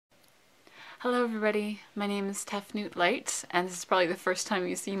Hello everybody, my name is Tef Newt Light, and this is probably the first time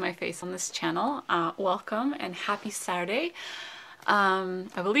you see my face on this channel. Welcome and happy Saturday. I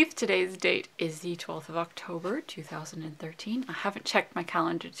believe today's date is the 12th of October 2013. I haven't checked my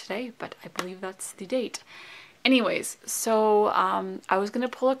calendar today, but I believe that's the date. Anyways, so I was going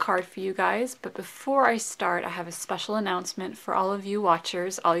to pull a card for you guys, but before I start, I have a special announcement for all of you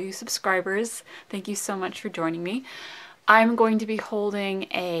watchers, all you subscribers. Thank you so much for joining me. I'm going to be holding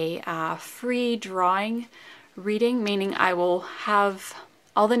a free drawing reading, meaning I will have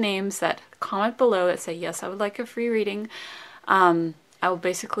all the names that comment below that say, yes, I would like a free reading. I will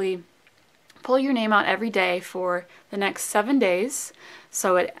basically pull your name out every day for the next 7 days.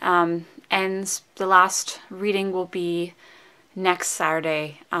 So it ends, the last reading will be next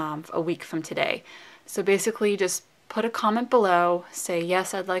Saturday, a week from today. So basically just put a comment below, say,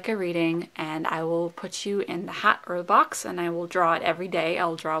 yes, I'd like a reading, and I will put you in the hat or the box, and I will draw it every day.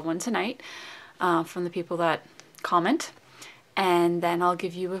 I'll draw one tonight from the people that comment, and then I'll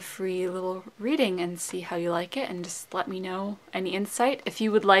give you a free little reading and see how you like it, and just let me know any insight. If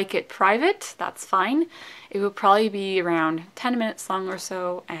you would like it private, that's fine. It will probably be around 10 minutes long or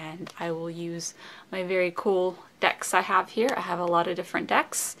so, and I will use my very cool decks I have here. I have a lot of different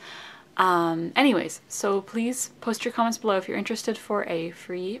decks. Anyways, so please post your comments below if you're interested for a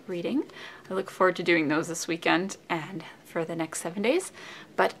free reading. I look forward to doing those this weekend and for the next 7 days.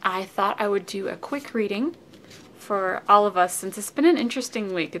 But I thought I would do a quick reading for all of us since it's been an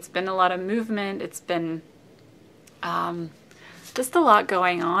interesting week. It's been a lot of movement. It's been just a lot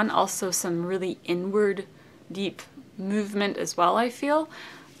going on. Also some really inward, deep movement as well, I feel.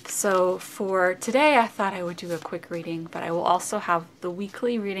 So for today, I thought I would do a quick reading, but I will also have the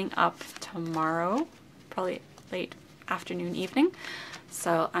weekly reading up tomorrow, probably late afternoon, evening.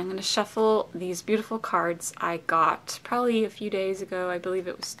 So I'm going to shuffle these beautiful cards I got probably a few days ago. I believe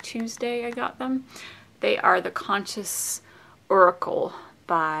it was Tuesday I got them. They are the Conscious Oracle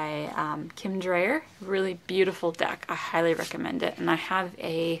by Kim Dreyer. Really beautiful deck. I highly recommend it. And I have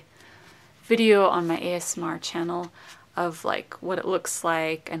a video on my ASMR channel of like what it looks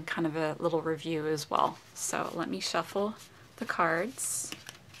like and kind of a little review as well. So let me shuffle the cards,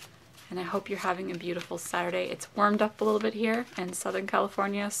 and I hope you're having a beautiful Saturday. It's warmed up a little bit here in Southern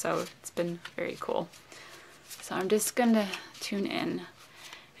California, so it's been very cool. So I'm just going to tune in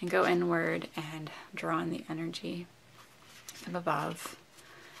and go inward and draw in the energy from above.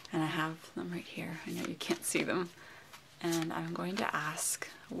 And I have them right here. I know you can't see them. And I'm going to ask,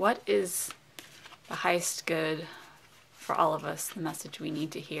 what is the highest good for all of us, the message we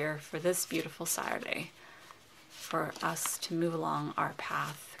need to hear for this beautiful Saturday, for us to move along our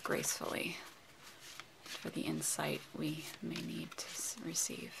path gracefully, for the insight we may need to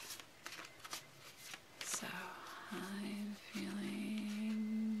receive. So I'm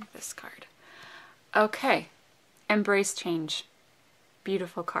feeling this card. Okay, Embrace Change.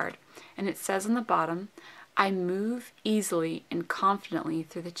 Beautiful card. And it says on the bottom, I move easily and confidently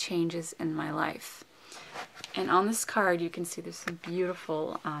through the changes in my life. And on this card, you can see there's some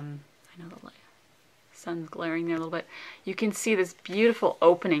beautiful, I know the sun's glaring there a little bit. You can see this beautiful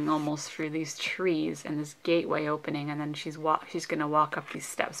opening almost through these trees and this gateway opening, and then she's going to walk up these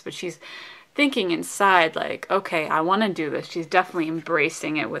steps. But she's thinking inside like, okay, I want to do this. She's definitely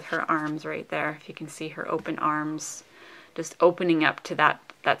embracing it with her arms right there. If you can see her open arms, just opening up to that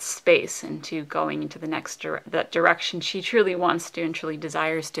space and to going into the next that direction she truly wants to and truly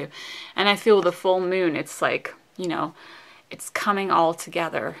desires to. And I feel the full moon, it's like, you know, it's coming all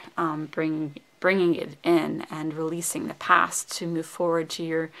together, bringing it in and releasing the past to move forward to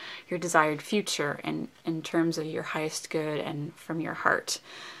your desired future and in terms of your highest good and from your heart.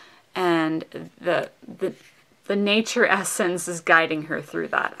 And the nature essence is guiding her through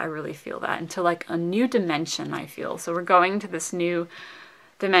that. I really feel that into like a new dimension, I feel. So we're going to this new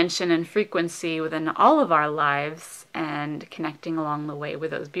dimension and frequency within all of our lives and connecting along the way with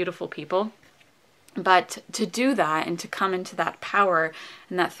those beautiful people. But to do that and to come into that power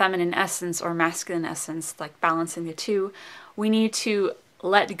and that feminine essence or masculine essence, like balancing the two, we need to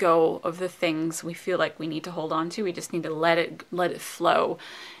let go of the things we feel like we need to hold on to. We just need to let it flow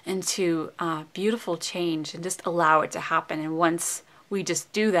into beautiful change and just allow it to happen. And once we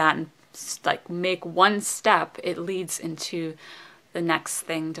just do that and like make one step, it leads into the next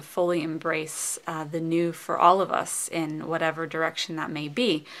thing to fully embrace the new for all of us in whatever direction that may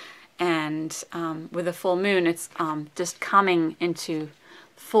be. And with a full moon, it's just coming into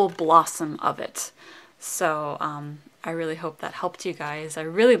full blossom of it. So I really hope that helped you guys. I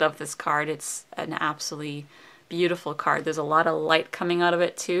really love this card. It's an absolutely beautiful card. There's a lot of light coming out of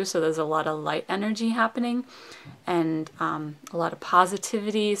it too, so there's a lot of light energy happening, and a lot of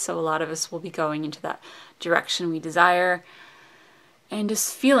positivity, so a lot of us will be going into that direction we desire, and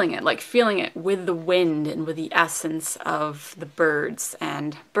just feeling it, like feeling it with the wind and with the essence of the birds.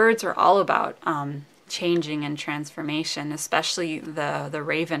 And birds are all about changing and transformation, especially the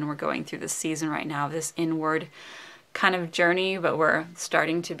raven. We're going through this season right now, this inward kind of journey, but we're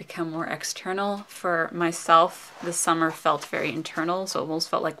starting to become more external. For myself, this summer felt very internal, so it almost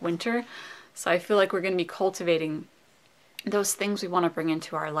felt like winter. So I feel like we're going to be cultivating those things we want to bring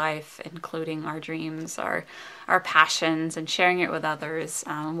into our life, including our dreams, our passions, and sharing it with others,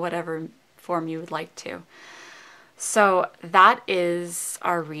 whatever form you would like to. So that is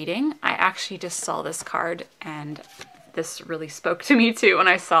our reading. I actually just saw this card, and this really spoke to me too when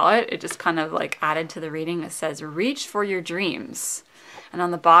I saw it. It just kind of like added to the reading. It says, reach for your dreams. And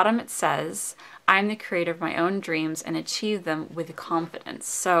on the bottom it says, I'm the creator of my own dreams and achieve them with confidence.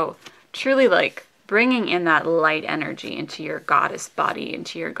 So truly like bringing in that light energy into your goddess body,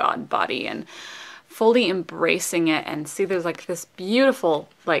 into your god body, and fully embracing it. And see, there's like this beautiful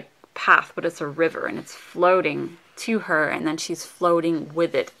like path, but it's a river and it's floating to her, and then she's floating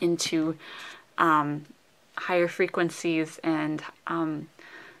with it into higher frequencies, and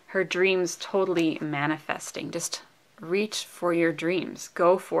her dreams totally manifesting. Just reach for your dreams,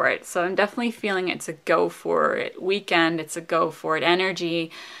 go for it. So I'm definitely feeling it's a go for it weekend. It's a go for it energy,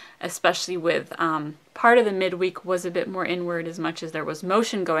 especially with part of the midweek was a bit more inward, as much as there was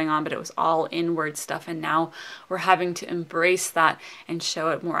motion going on, but it was all inward stuff. And now we're having to embrace that and show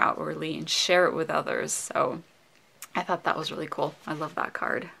it more outwardly and share it with others. So I thought that was really cool. I love that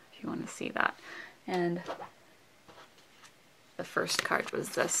card, if you want to see that. And the first card was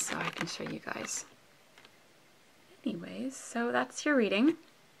this, so I can show you guys. Anyways, so that's your reading.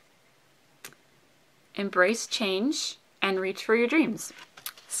 Embrace change and reach for your dreams.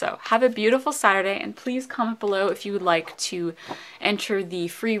 So have a beautiful Saturday, and please comment below if you would like to enter the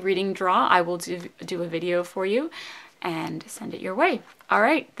free reading draw. I will do a video for you and send it your way. All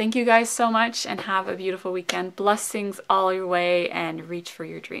right, thank you guys so much, and have a beautiful weekend. Blessings all your way, and reach for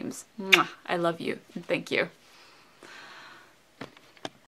your dreams. Mwah. I love you, and thank you.